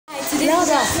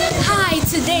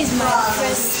Today is my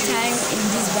first time in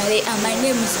this ballet, and my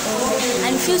name is Owe,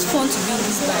 and it feels fun to be in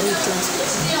this ballet class.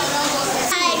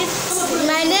 Hi,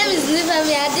 my name is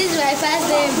Nifamia. This is my first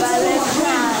day in ballet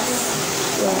class.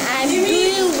 I'm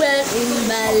doing well in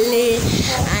ballet,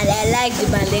 and I like the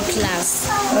ballet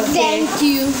class. Okay. Thank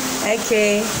you.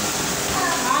 Okay.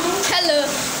 Hello,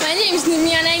 my name is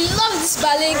Nimi, and I love this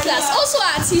ballet class. Also,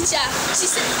 our teacher,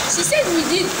 she said me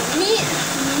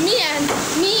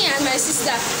and my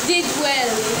sister did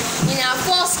well in our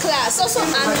first class. Also,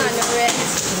 Anna and the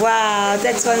rest. Wow,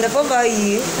 that's wonderful. How about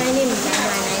you? My name is Anna,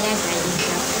 and I like ballet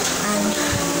class. And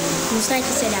Miss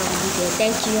Nike said I would be there.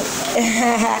 Thank you.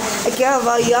 Okay, how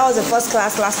about you? How was the first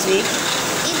class last week?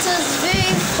 It was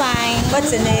very fine.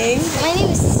 What's your name? My name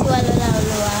is Siwalola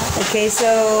Olua. Okay,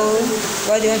 so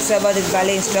what do you want to say about the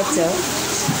ballet instructor?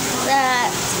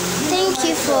 Thank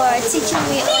you for teaching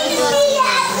me all those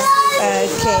things.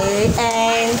 Okay,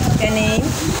 and your name?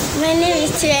 My name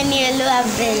is Tirani Olua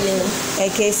Bello.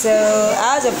 Okay, so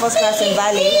how was the first class in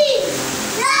ballet?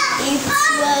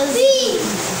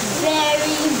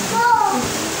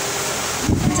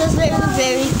 It was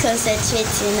very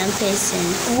concentrating and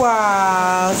patient.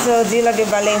 Wow, so do you love your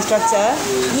ballet instructor?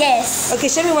 Yes. Okay,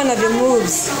 show me one of your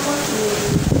moves.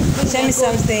 Show me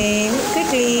something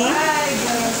quickly.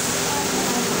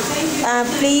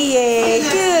 Plie.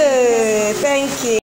 Good. Thank you.